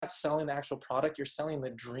selling the actual product, you're selling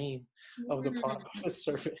the dream of the product, of the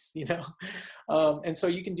service, you know? And so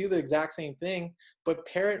you can do the exact same thing, but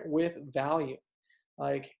pair it with value.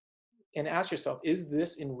 Like, and ask yourself, is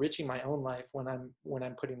this enriching my own life when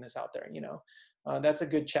I'm putting this out there? You know, that's a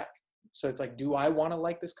good check. So it's like, do I want to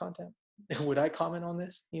like this content? Would I comment on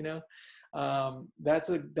this? You know, that's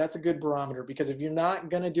a good barometer, because if you're not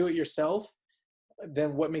going to do it yourself,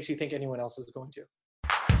 then what makes you think anyone else is going to?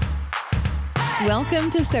 Welcome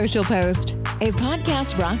to Social Post, a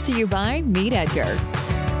podcast brought to you by Meet Edgar.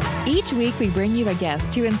 Each week, we bring you a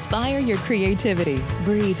guest to inspire your creativity,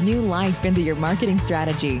 breathe new life into your marketing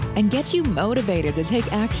strategy, and get you motivated to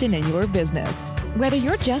take action in your business. Whether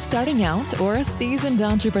you're just starting out or a seasoned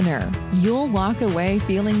entrepreneur, you'll walk away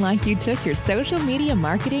feeling like you took your social media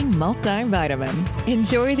marketing multivitamin.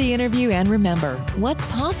 Enjoy the interview, and remember, what's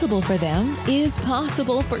possible for them is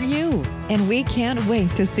possible for you. And we can't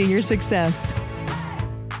wait to see your success.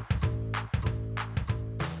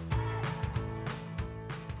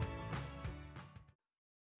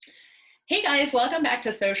 Hey guys, welcome back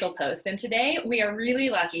to Social Post. And today we are really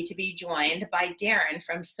lucky to be joined by Darren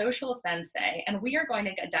from Social Sensei. And we are going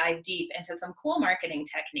to dive deep into some cool marketing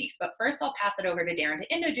techniques. But first, I'll pass it over to Darren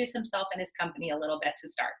to introduce himself and his company a little bit to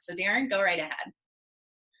start. So Darren, go right ahead.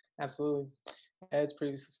 Absolutely. As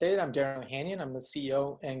previously stated, I'm Darren Ohanian. I'm the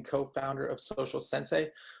CEO and co-founder of Social Sensei.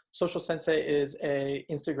 Social Sensei is an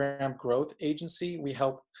Instagram growth agency. We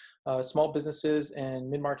help small businesses and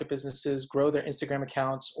mid-market businesses grow their Instagram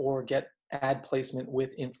accounts or get ad placement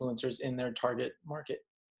with influencers in their target market.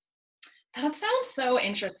 That sounds so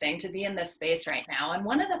interesting to be in this space right now. And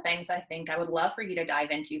one of the things I think I would love for you to dive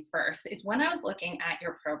into first is, when I was looking at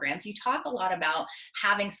your programs, you talk a lot about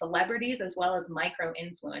having celebrities as well as micro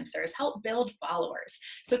influencers help build followers.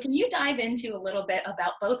 So can you dive into a little bit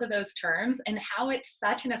about both of those terms and how it's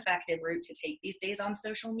such an effective route to take these days on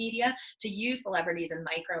social media to use celebrities and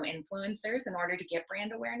micro influencers in order to get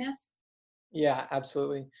brand awareness? Yeah,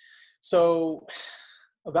 absolutely. So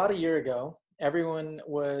about a year ago, everyone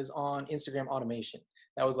was on Instagram automation.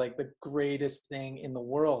 That was like the greatest thing in the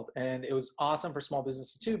world. And it was awesome for small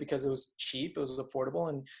businesses too, because it was cheap, it was affordable,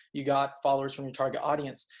 and you got followers from your target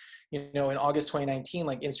audience. You know, in August 2019,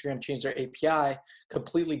 like, Instagram changed their API,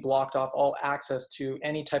 completely blocked off all access to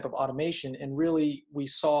any type of automation. And really, we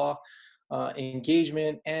saw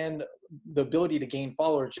engagement and the ability to gain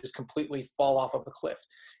followers just completely fall off of a cliff.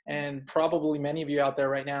 And probably many of you out there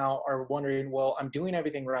right now are wondering, well, I'm doing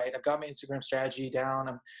everything right. I've got my Instagram strategy down.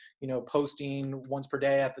 I'm, you know, posting once per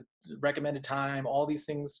day at the recommended time, all these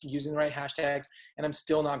things, using the right hashtags, and I'm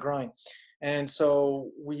still not growing. And so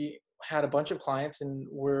we had a bunch of clients, and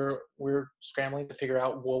we're scrambling to figure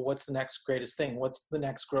out, well, what's the next greatest thing? What's the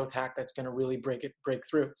next growth hack that's going to really break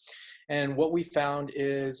through? And what we found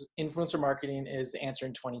is influencer marketing is the answer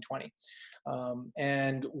in 2020.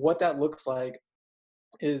 And what that looks like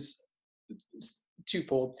is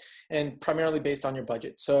twofold, and primarily based on your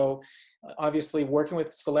budget. So obviously, working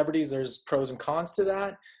with celebrities, there's pros and cons to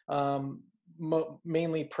that.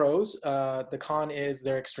 Mainly pros. The con is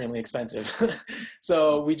they're extremely expensive.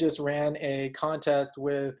 So we just ran a contest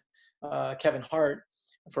with Kevin Hart,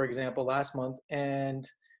 for example, last month, and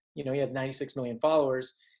he has 96 million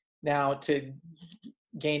followers. Now, to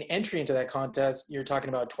gain entry into that contest, you're talking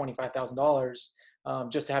about $25,000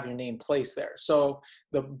 just to have your name placed there. So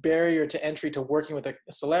the barrier to entry to working with a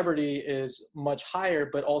celebrity is much higher,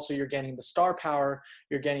 but also you're getting the star power,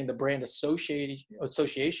 you're getting the brand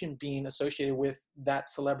association being associated with that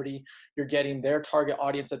celebrity, you're getting their target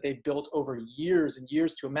audience that they built over years and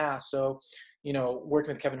years to amass. So,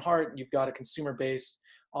 working with Kevin Hart, you've got a consumer-based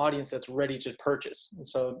audience that's ready to purchase. And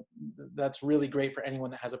so that's really great for anyone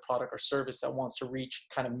that has a product or service that wants to reach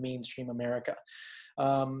kind of mainstream America.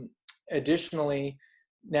 Additionally,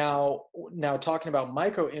 now talking about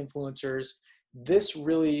micro influencers, this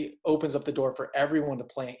really opens up the door for everyone to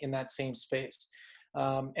play in that same space.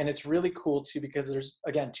 And it's really cool too, because there's,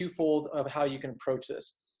 again, twofold of how you can approach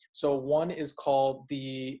this. So one is called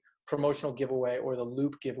the promotional giveaway or the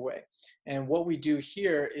loop giveaway. And what we do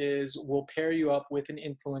here is we'll pair you up with an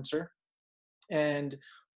influencer, and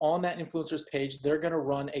on that influencer's page, they're going to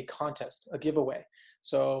run a contest, a giveaway.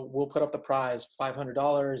 So we'll put up the prize, $500,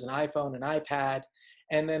 an iPhone, an iPad,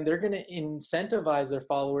 and then they're going to incentivize their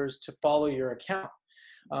followers to follow your account.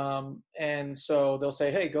 And so they'll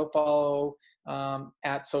say, hey, go follow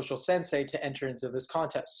at Social Sensei to enter into this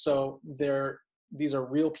contest. So these are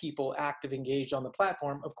real people, active, engaged on the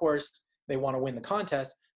platform. Of course, they want to win the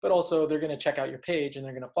contest, but also they're going to check out your page and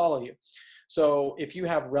they're going to follow you. So if you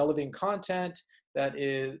have relevant content, that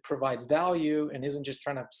provides value and isn't just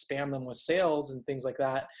trying to spam them with sales and things like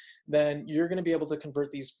that, then you're going to be able to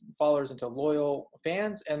convert these followers into loyal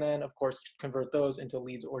fans, and then of course convert those into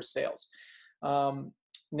leads or sales.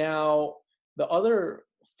 Now, the other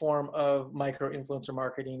form of micro influencer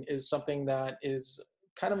marketing is something that is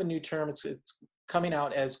kind of a new term. It's coming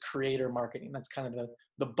out as creator marketing. That's kind of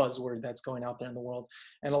the buzzword that's going out there in the world.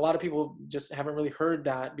 And a lot of people just haven't really heard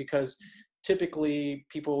that, because typically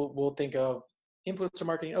people will think of influencer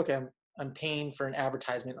marketing, okay, I'm paying for an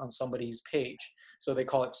advertisement on somebody's page. So they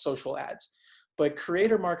call it social ads. But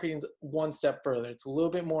creator marketing is one step further. It's a little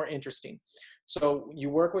bit more interesting. So you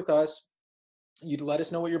work with us, you let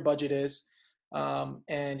us know what your budget is,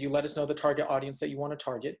 and you let us know the target audience that you want to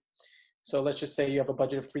target. So let's just say you have a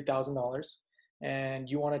budget of $3,000 and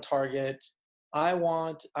you want to target,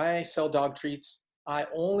 I sell dog treats. I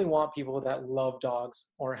only want people that love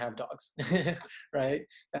dogs or have dogs, right?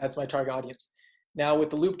 That's my target audience. Now with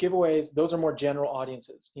the Loop giveaways, those are more general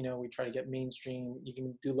audiences. You know, we try to get mainstream. You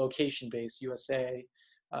can do location-based, USA,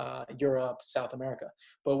 Europe, South America.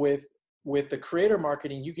 But with the creator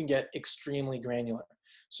marketing, you can get extremely granular.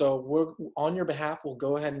 So we're on your behalf, we'll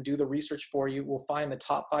go ahead and do the research for you. We'll find the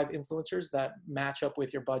top 5 influencers that match up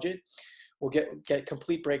with your budget. We'll get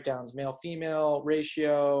complete breakdowns, male, female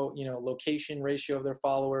ratio, you know, location ratio of their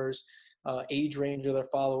followers, age range of their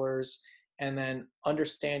followers, and then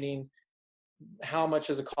understanding how much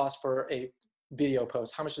does it cost for a video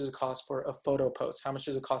post? How much does it cost for a photo post? How much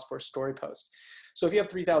does it cost for a story post? So if you have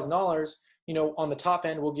 $3,000, you know, on the top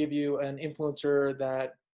end, we'll give you an influencer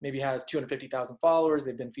that maybe has 250,000 followers.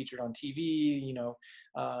 They've been featured on TV, you know,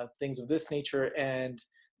 things of this nature, and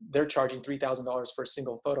they're charging $3,000 for a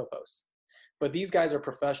single photo post. But these guys are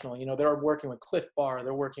professional. You know, they're working with Cliff Bar.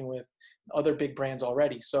 They're working with other big brands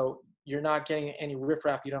already. So you're not getting any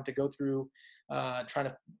riffraff. You don't have to go through trying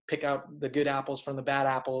to pick out the good apples from the bad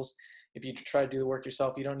apples. If you try to do the work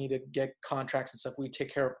yourself, you don't need to get contracts and stuff. We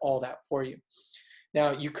take care of all that for you.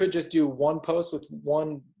 Now, you could just do one post with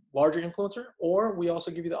one larger influencer, or we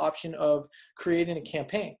also give you the option of creating a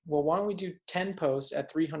campaign. Well, why don't we do 10 posts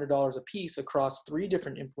at $300 a piece across 3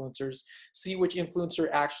 different influencers, see which influencer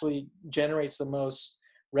actually generates the most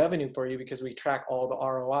revenue for you, because we track all the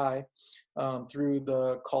ROI through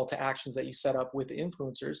the call to actions that you set up with the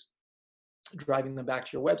influencers, driving them back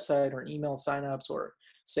to your website or email signups or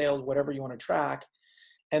sales, whatever you want to track.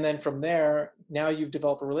 And then from there, now you've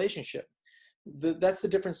developed a relationship. That's the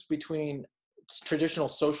difference between traditional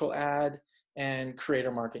social ad and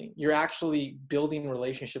creator marketing. You're actually building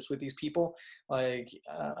relationships with these people,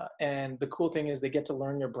 and the cool thing is they get to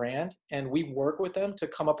learn your brand, and we work with them to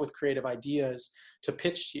come up with creative ideas to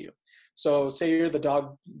pitch to you. So say you're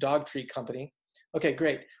the dog treat company. Okay,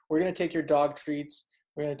 great. We're going to take your dog treats.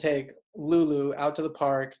 We're going to take Lulu out to the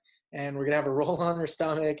park, and we're going to have her roll on her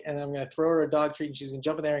stomach, and I'm going to throw her a dog treat, and she's going to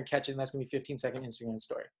jump in there and catch it, and that's going to be a 15-second Instagram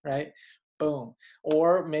story, right? Boom.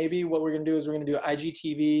 Or maybe what we're going to do is we're going to do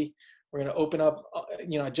IGTV. We're going to open up,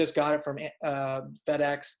 you know, I just got it from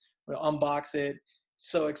FedEx. We're going to unbox it.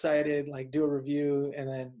 So excited, like do a review, and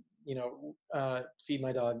then, you know, feed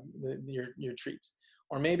my dog your treats.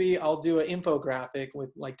 Or maybe I'll do an infographic with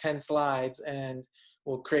like 10 slides, and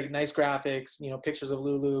we'll create nice graphics, you know, pictures of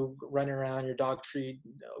Lulu running around your dog treat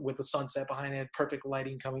with the sunset behind it, perfect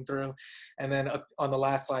lighting coming through. And then on the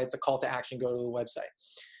last slide, it's a call to action, go to the website.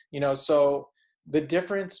 You know, so the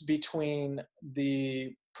difference between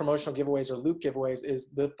the promotional giveaways or Loop giveaways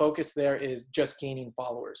is the focus there is just gaining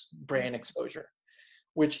followers, brand exposure,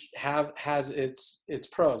 which has its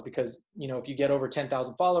pros, because, you know, if you get over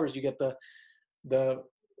 10,000 followers, you get the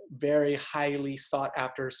very highly sought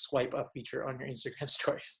after swipe up feature on your Instagram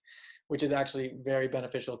stories, which is actually very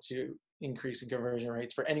beneficial to increasing conversion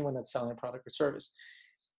rates for anyone that's selling a product or service.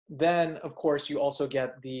 Then, of course, you also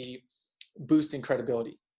get the boost in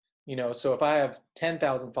credibility. You know, so if I have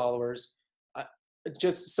 10,000 followers,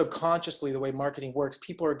 just subconsciously, the way marketing works,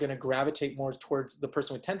 people are going to gravitate more towards the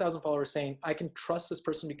person with 10,000 followers, saying, I can trust this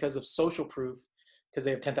person because of social proof, because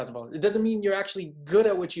they have 10,000 followers. It doesn't mean you're actually good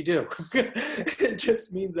at what you do. It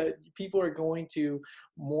just means that people are going to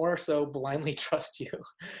more so blindly trust you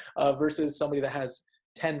versus somebody that has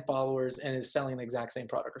 10 followers and is selling the exact same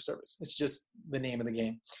product or service. It's just the name of the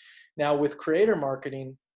game. Now, with creator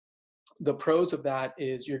marketing, the pros of that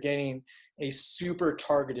is you're getting a super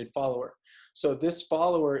targeted follower. So this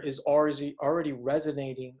follower is already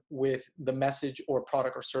resonating with the message or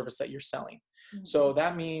product or service that you're selling. Mm-hmm. So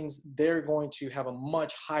that means they're going to have a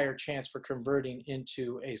much higher chance for converting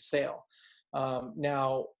into a sale.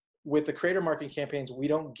 Now, with the creator marketing campaigns, we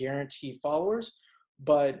don't guarantee followers,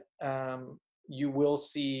 but you will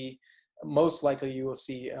see most likely you will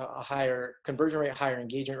see a higher conversion rate, higher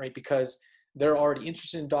engagement rate, because they're already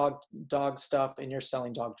interested in dog stuff and you're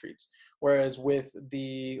selling dog treats. Whereas with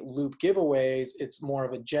the Loop giveaways, it's more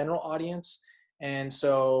of a general audience. And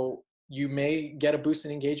so you may get a boost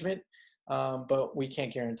in engagement, but we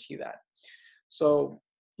can't guarantee that. So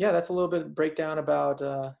yeah, that's a little bit of breakdown about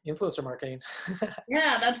influencer marketing.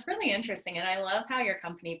 Yeah, that's really interesting. And I love how your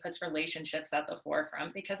company puts relationships at the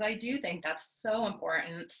forefront, because I do think that's so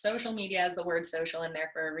important. Social media has the word social in there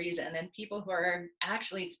for a reason. And people who are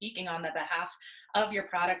actually speaking on the behalf of your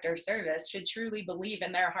product or service should truly believe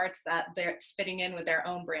in their hearts that they're fitting in with their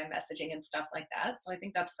own brand messaging and stuff like that. So I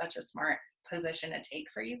think that's such a smart position to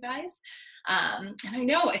take for you guys. And I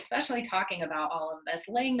know, especially talking about all of this,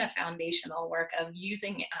 laying the foundational work of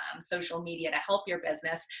using social media to help your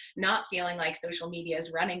business, not feeling like social media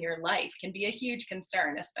is running your life, can be a huge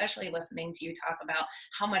concern, especially listening to you talk about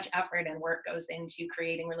how much effort and work goes into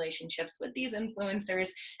creating relationships with these influencers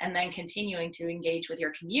and then continuing to engage with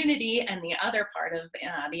your community and the other part of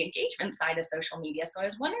the engagement side of social media. So I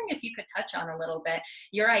was wondering if you could touch on a little bit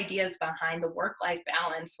your ideas behind the work-life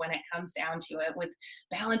balance when it comes down to it, with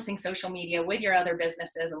balancing social media with your other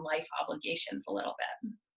businesses and life obligations a little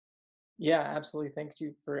bit. Yeah, absolutely. Thank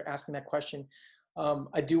you for asking that question.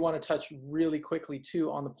 I do want to touch really quickly too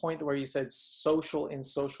on the point where you said social in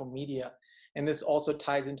social media. And this also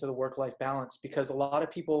ties into the work-life balance, because a lot of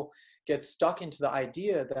people get stuck into the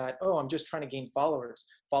idea that, oh, I'm just trying to gain followers.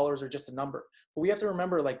 Followers are just a number. But we have to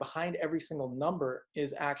remember, like, behind every single number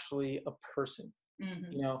is actually a person.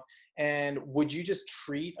 Mm-hmm. You know, and would you just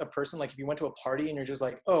treat a person like, if you went to a party and you're just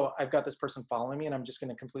like, oh, I've got this person following me and I'm just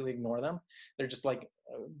going to completely ignore them, they're just like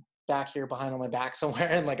back here behind on my back somewhere,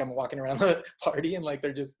 and like I'm walking around the party and like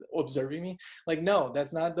they're just observing me? Like, no,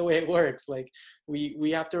 that's not the way it works. Like,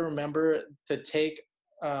 we have to remember to take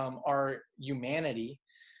our humanity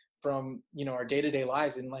from, you know, our day-to-day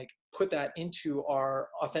lives and like put that into our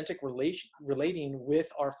authentic relating with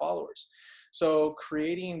our followers. So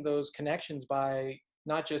creating those connections by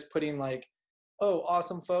not just putting like, oh,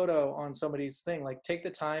 awesome photo on somebody's thing. Like, take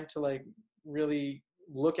the time to like really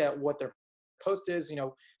look at what their post is, you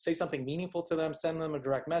know, say something meaningful to them, send them a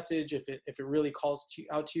direct message. If it really calls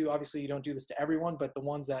out to you, obviously you don't do this to everyone, but the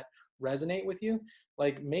ones that resonate with you,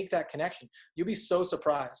 like, make that connection. You'll be so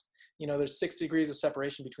surprised. You know, there's 6 degrees of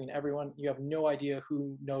separation between everyone. You have no idea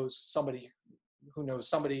who knows somebody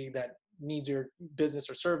that needs your business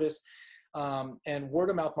or service. And word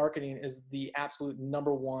of mouth marketing is the absolute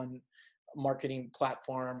number one marketing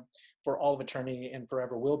platform for all of eternity and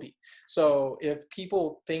forever will be. So if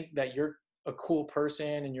people think that you're a cool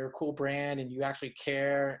person and you're a cool brand and you actually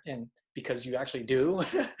care, and because you actually do,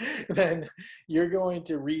 then you're going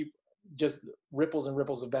to reap just ripples and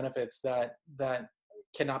ripples of benefits that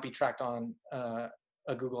cannot be tracked on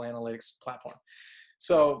a Google Analytics platform.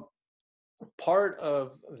 So part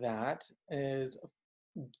of that is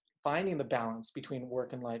finding the balance between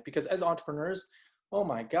work and life, because as entrepreneurs, oh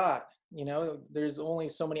my God, you know, there's only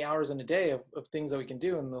so many hours in a day of things that we can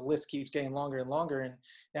do, and the list keeps getting longer and longer. And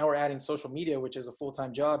now we're adding social media, which is a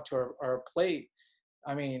full-time job, to our plate.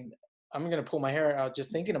 I mean, I'm going to pull my hair out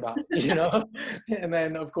just thinking about it, you know? And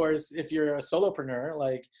then of course, if you're a solopreneur,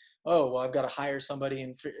 like, oh, well, I've got to hire somebody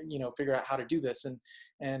and, you know, figure out how to do this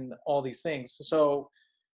and all these things. So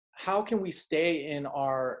how can we stay in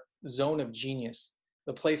our zone of genius,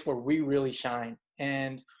 the place where we really shine?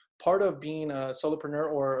 And part of being a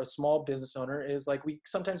solopreneur or a small business owner is like, we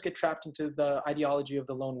sometimes get trapped into the ideology of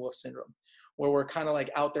the lone wolf syndrome, where we're kind of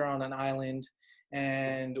like out there on an island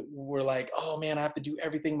and we're like, oh man, I have to do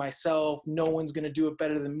everything myself. No one's going to do it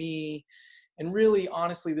better than me. And really,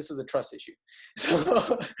 honestly, this is a trust issue.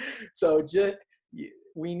 So just,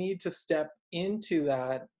 we need to step into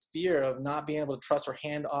that fear of not being able to trust or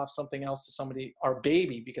hand off something else to somebody, our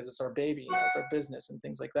baby, because it's our baby, you know, it's our business and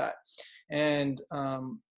things like that. And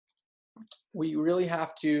we really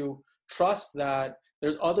have to trust that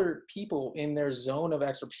there's other people in their zone of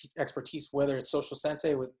expertise, whether it's Social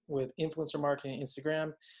Sensei with influencer marketing,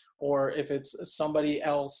 Instagram, or if it's somebody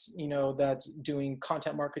else, you know, that's doing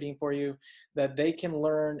content marketing for you, that they can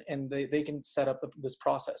learn and they can set up this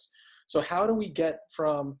process. So how do we get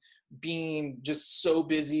from being just so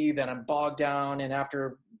busy that I'm bogged down, and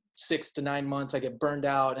after 6 to 9 months I get burned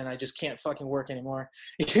out and I just can't fucking work anymore,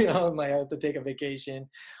 you know, and like I have to take a vacation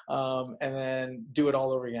and then do it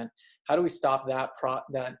all over again? How do we stop that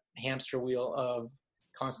hamster wheel of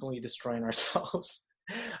constantly destroying ourselves?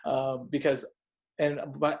 But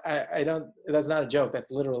I don't, that's not a joke,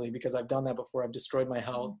 that's literally, because I've done that before. I've destroyed my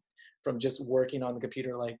health from just working on the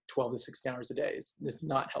computer like 12 to 16 hours a day. It's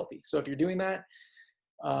not healthy. So if you're doing that,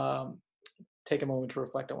 take a moment to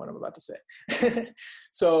reflect on what I'm about to say.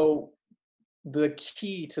 So the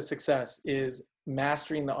key to success is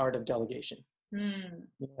mastering the art of delegation.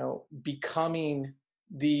 You know, becoming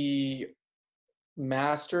the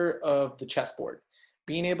master of the chessboard,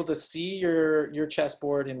 being able to see your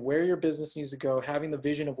chessboard and where your business needs to go, having the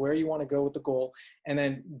vision of where you want to go with the goal, and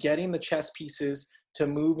then getting the chess pieces to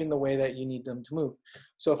move in the way that you need them to move.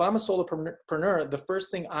 So if I'm a solopreneur, the first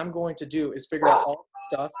thing I'm going to do is figure out all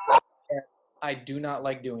the stuff that I do not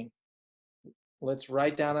like doing. Let's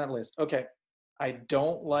write down that list. Okay, I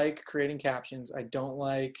don't like creating captions. I don't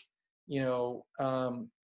like,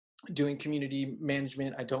 doing community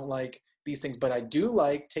management. I don't like these things, but I do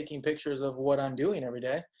like taking pictures of what I'm doing every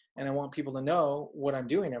day. And I want people to know what I'm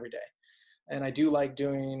doing every day. And I do like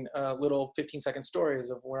doing little 15-second stories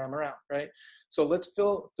of where I'm around, right? So let's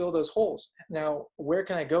fill those holes. Now, where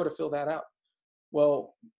can I go to fill that out?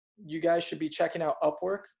 Well, you guys should be checking out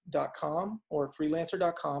Upwork.com or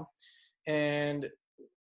Freelancer.com and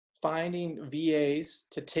finding VAs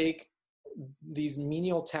to take these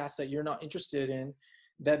menial tasks that you're not interested in,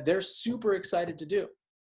 that they're super excited to do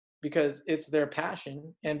because it's their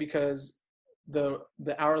passion, and because the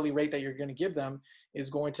hourly rate that you're going to give them is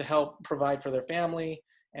going to help provide for their family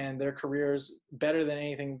and their careers better than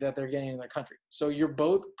anything that they're getting in their country. So you're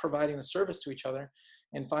both providing a service to each other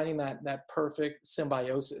and finding that perfect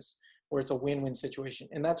symbiosis where it's a win-win situation.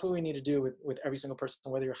 And that's what we need to do with every single person,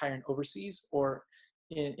 whether you're hiring overseas or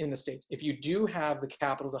in the States. If you do have the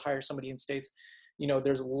capital to hire somebody in States,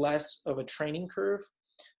 there's less of a training curve,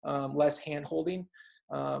 less hand-holding.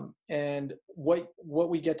 And what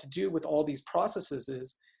we get to do with all these processes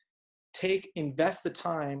is invest the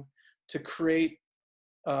time to create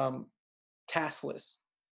task lists,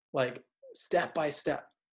 like step by step,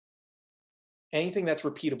 anything that's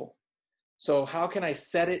repeatable. So how can I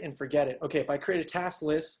set it and forget it? Okay, if I create a task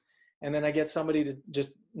list and then I get somebody to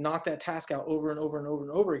just knock that task out over and over and over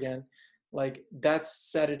and over again, like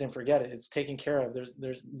that's set it and forget it. It's taken care of.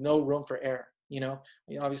 There's no room for error.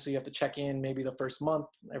 Obviously you have to check in maybe the first month,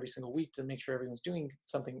 every single week, to make sure everyone's doing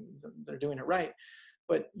something, they're doing it right.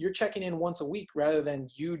 But you're checking in once a week rather than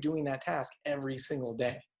you doing that task every single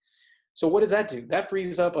day. So what does that do? That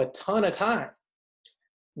frees up a ton of time.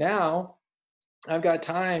 Now I've got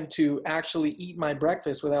time to actually eat my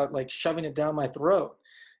breakfast without like shoving it down my throat.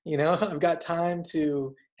 I've got time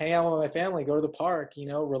to hang out with my family, go to the park,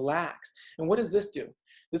 relax. And what does this do?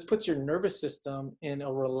 This puts your nervous system in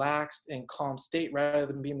a relaxed and calm state rather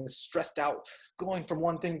than being this stressed out, going from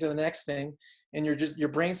one thing to the next thing. And your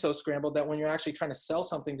brain's so scrambled that when you're actually trying to sell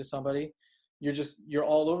something to somebody, you're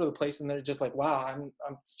all over the place, and they're just like, wow,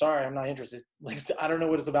 I'm sorry, I'm not interested. Like, I don't know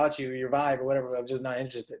what it's about you, your vibe or whatever, I'm just not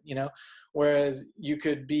interested, Whereas you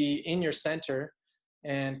could be in your center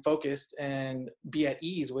and focused and be at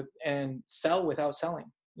ease and sell without selling,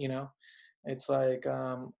 It's like,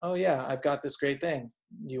 oh yeah, I've got this great thing.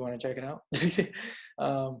 Do you want to check it out?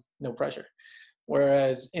 No pressure.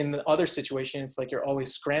 Whereas in the other situation, it's like you're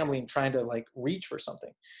always scrambling, trying to like reach for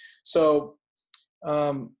something. So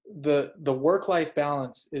the work-life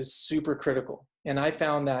balance is super critical. And I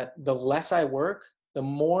found that the less I work, the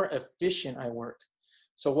more efficient I work.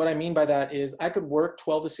 So what I mean by that is I could work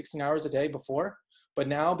 12 to 16 hours a day before, but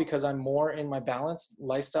now because I'm more in my balanced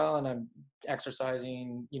lifestyle and I'm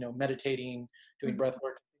exercising, meditating, doing breath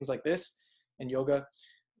work, things like this, and yoga,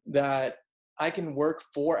 that I can work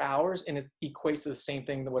 4 hours and it equates to the same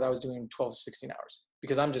thing that what I was doing 12 to 16 hours,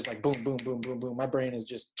 because I'm just like boom, boom, boom, boom, boom. My brain is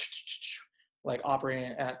just like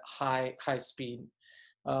operating at high speed,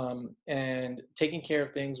 and taking care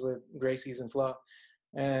of things with grace, ease, and flow.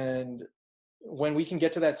 And when we can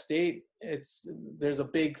get to that state, there's a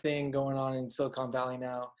big thing going on in Silicon Valley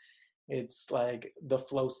now. It's like the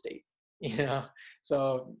flow state,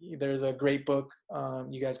 So there's a great book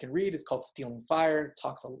you guys can read. It's called Stealing Fire. It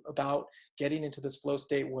talks about getting into this flow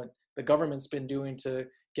state, what the government's been doing to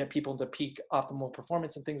get people into peak optimal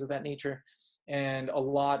performance and things of that nature. And a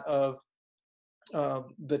lot of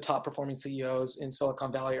the top performing CEOs in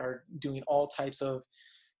Silicon Valley are doing all types of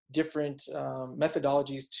different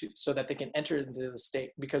methodologies so that they can enter into the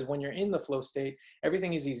state. Because when you're in the flow state,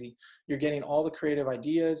 everything is easy. You're getting all the creative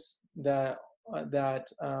ideas that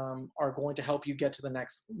are going to help you get to the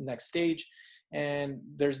next stage. And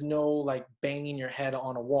there's no like banging your head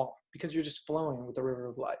on a wall, because you're just flowing with the river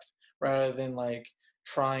of life rather than like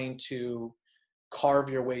trying to carve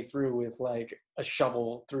your way through with like a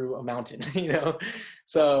shovel through a mountain,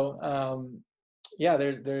 So yeah,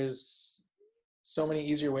 there's so many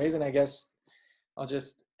easier ways. And I guess I'll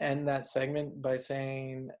just end that segment by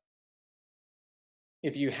saying,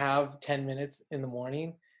 if you have 10 minutes in the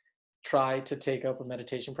morning, try to take up a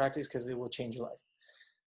meditation practice because it will change your life.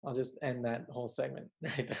 I'll just end that whole segment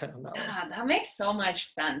right there on that one. Yeah, that makes so much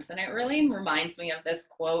sense. And it really reminds me of this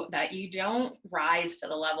quote that you don't rise to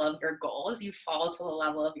the level of your goals, you fall to the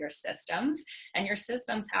level of your systems. And your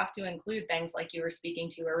systems have to include things like you were speaking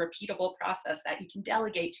to, a repeatable process that you can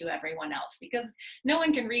delegate to everyone else, because no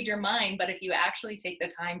one can read your mind. But if you actually take the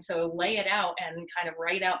time to lay it out and kind of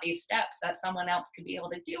write out these steps that someone else could be able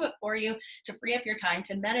to do it for you, to free up your time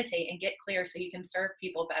to meditate and get clear so you can serve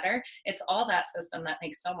people better, it's all that system that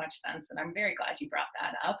makes so much sense. And I'm very glad you brought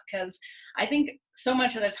that up, because I think so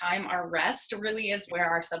much of the time our rest really is where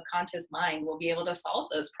our subconscious mind will be able to solve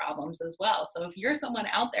those problems as well. So if you're someone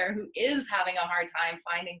out there who is having a hard time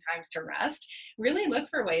finding times to rest, really look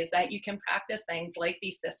for ways that you can practice things like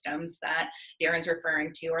these systems that Darren's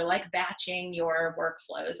referring to, or like batching your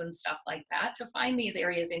workflows and stuff like that, to find these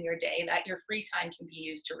areas in your day that your free time can be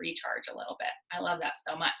used to recharge a little bit. I love that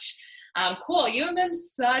so much. Cool. You have been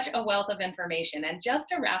such a wealth of information. And just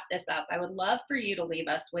to wrap this up, I would love for you to leave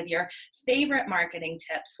us with your favorite marketing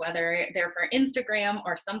tips, whether they're for Instagram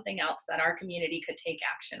or something else that our community could take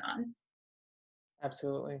action on.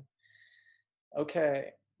 Absolutely. Okay.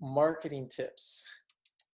 Marketing tips.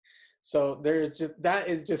 So that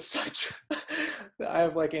is just such, I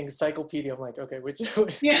have like encyclopedia. I'm like, okay, which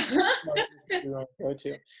Yeah. do I go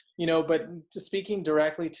to? But just speaking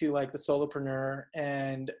directly to like the solopreneur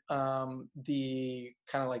and the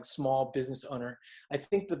kind of like small business owner, I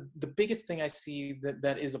think the biggest thing I see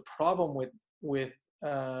that is a problem with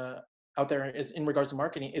out there is in regards to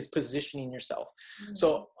marketing is positioning yourself. Mm-hmm.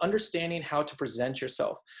 So understanding how to present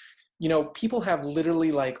yourself. People have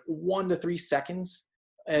literally like 1 to 3 seconds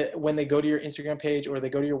when they go to your Instagram page or they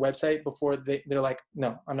go to your website before they're like,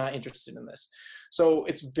 no, I'm not interested in this. So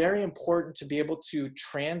it's very important to be able to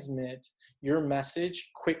transmit your message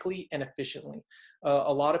quickly and efficiently.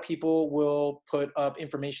 A lot of people will put up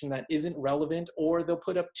information that isn't relevant, or they'll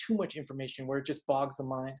put up too much information where it just bogs the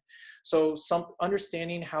mind. So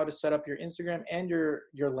understanding how to set up your Instagram and your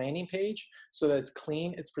landing page so that it's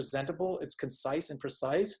clean, it's presentable, it's concise and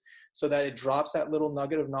precise, so that it drops that little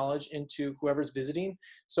nugget of knowledge into whoever's visiting.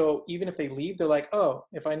 So even if they leave, they're like, oh,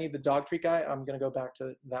 if I need the dog treat guy, I'm going to go back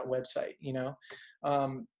to that website,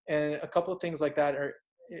 and a couple of things like that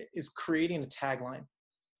is creating a tagline,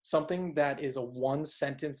 something that is a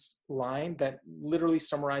 1-sentence line that literally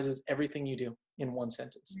summarizes everything you do in 1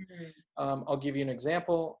 sentence. Mm-hmm. I'll give you an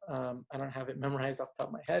example. I don't have it memorized off the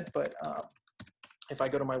top of my head, but if I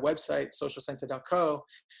go to my website, socialsensei.co,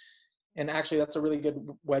 and actually that's a really good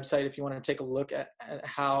website if you want to take a look at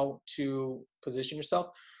how to position yourself.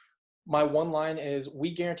 My one line is,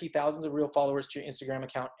 we guarantee thousands of real followers to your Instagram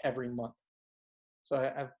account every month. So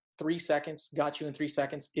I have 3 seconds, got you in 3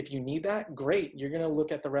 seconds. If you need that, great. You're going to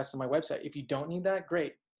look at the rest of my website. If you don't need that,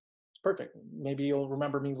 great. It's perfect. Maybe you'll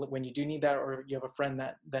remember me when you do need that, or you have a friend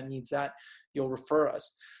that needs that, you'll refer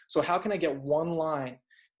us. So how can I get one line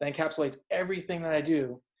that encapsulates everything that I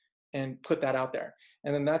do and put that out there?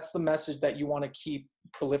 And then that's the message that you want to keep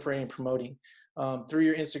proliferating and promoting through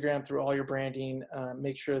your Instagram, through all your branding.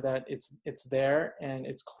 Make sure that it's there and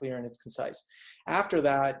it's clear and it's concise. After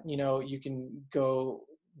that, you can go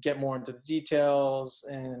get more into the details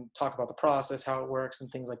and talk about the process, how it works and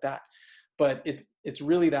things like that. But it's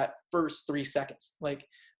really that first 3 seconds. Like,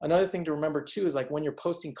 another thing to remember too is like when you're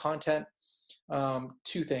posting content,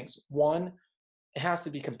 2 things. One, it has to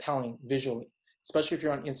be compelling visually, especially if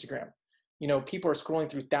you're on Instagram. People are scrolling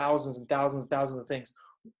through thousands and thousands and thousands of things.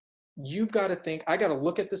 You've got to think, I got to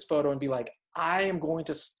look at this photo and be like, I am going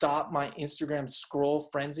to stop my Instagram scroll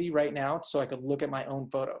frenzy right now so I could look at my own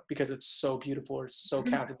photo because it's so beautiful, or it's so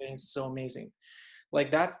captivating, so amazing. Like,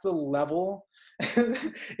 that's the level.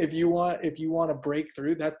 if you want to break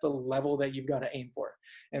through, that's the level that you've got to aim for.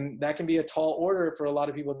 And that can be a tall order for a lot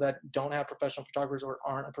of people that don't have professional photographers or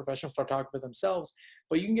aren't a professional photographer themselves.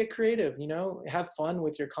 But you can get creative, have fun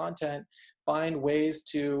with your content, find ways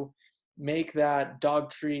to make that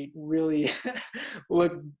dog treat really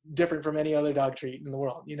look different from any other dog treat in the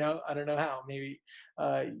world. I don't know how. Maybe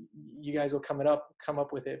you guys will come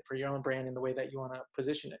up with it for your own brand in the way that you want to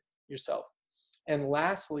position it yourself. And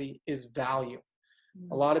lastly is value.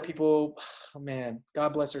 A lot of people, man,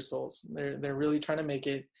 God bless their souls. They're really trying to make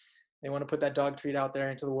it. They want to put that dog treat out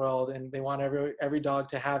there into the world, and they want every dog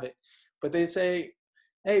to have it. But they say,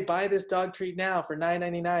 hey, buy this dog treat now for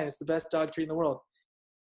 $9.99. It's the best dog treat in the world.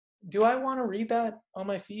 Do I want to read that on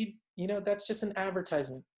my feed? That's just an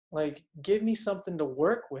advertisement. Like, give me something to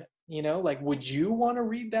work with, like, would you want to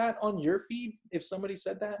read that on your feed if somebody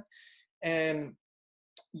said that? And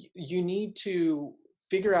you need to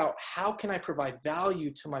figure out how can I provide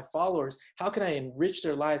value to my followers? How can I enrich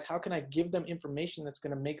their lives? How can I give them information that's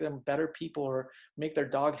going to make them better people or make their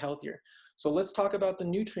dog healthier? So let's talk about the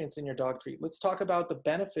nutrients in your dog treat. Let's talk about the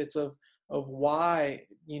benefits of why,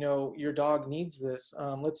 your dog needs this.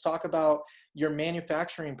 Let's talk about your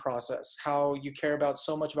manufacturing process, how you care about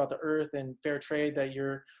so much about the earth and fair trade, that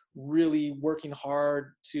you're really working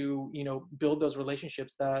hard to, build those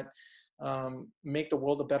relationships that make the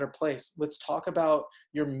world a better place. Let's talk about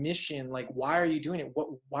your mission. Like, why are you doing it?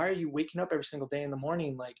 Why are you waking up every single day in the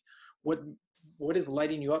morning? Like, what is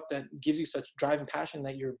lighting you up that gives you such drive and passion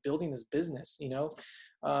that you're building this business?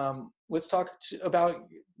 Let's talk about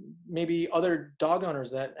maybe other dog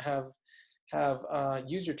owners that have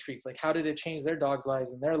used your treats. Like, how did it change their dogs'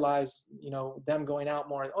 lives and their lives, them going out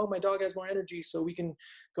more? Oh, my dog has more energy, so we can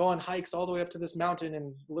go on hikes all the way up to this mountain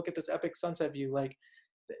and look at this epic sunset view. Like,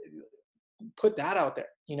 put that out there.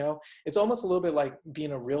 It's almost a little bit like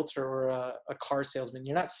being a realtor or a car salesman.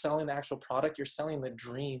 You're not selling the actual product, you're selling the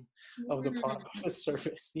dream of the product, of the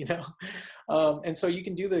service, and so you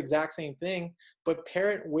can do the exact same thing, but pair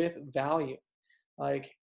it with value,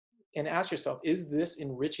 and ask yourself, is this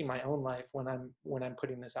enriching my own life when I'm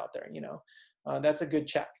putting this out there? That's a good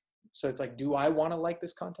check. So it's like, do I want to like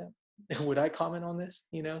this content? Would I comment on this?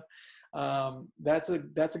 That's a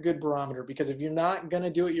good barometer, because if you're not going to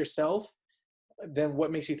do it yourself, then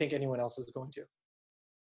what makes you think anyone else is going to?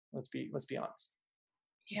 Let's be honest.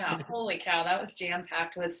 Yeah, holy cow, that was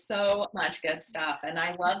jam-packed with so much good stuff. And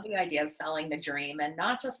I love the idea of selling the dream and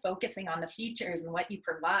not just focusing on the features and what you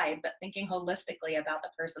provide, but thinking holistically about the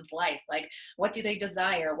person's life. Like, what do they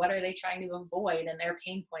desire? What are they trying to avoid and their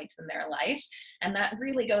pain points in their life? And that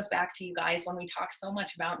really goes back to you guys when we talk so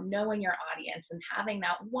much about knowing your audience and having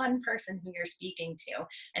that one person who you're speaking to.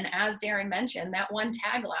 And as Darren mentioned, that one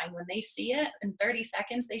tagline, when they see it in 30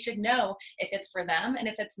 seconds, they should know if it's for them. And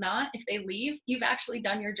if it's not, if they leave, you've actually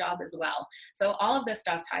done your job as well. So all of this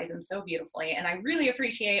stuff ties in so beautifully, and I really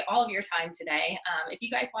appreciate all of your time today. If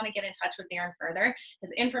you guys want to get in touch with Darren further,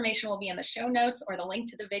 his information will be in the show notes or the link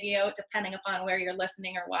to the video, depending upon where you're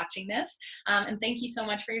listening or watching this. And thank you so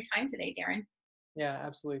much for your time today, Darren. Yeah,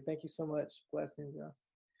 absolutely. Thank you so much. Blessings. Yeah.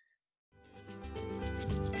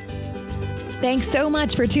 Thanks so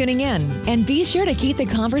much for tuning in, and be sure to keep the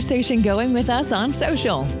conversation going with us on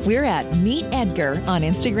social. We're at Meet Edgar on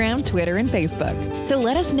Instagram, Twitter, and Facebook. So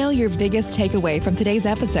let us know your biggest takeaway from today's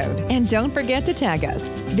episode, and don't forget to tag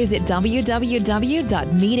us. Visit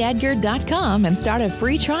www.meetedgar.com and start a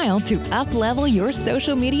free trial to up-level your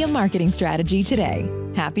social media marketing strategy today.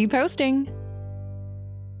 Happy posting!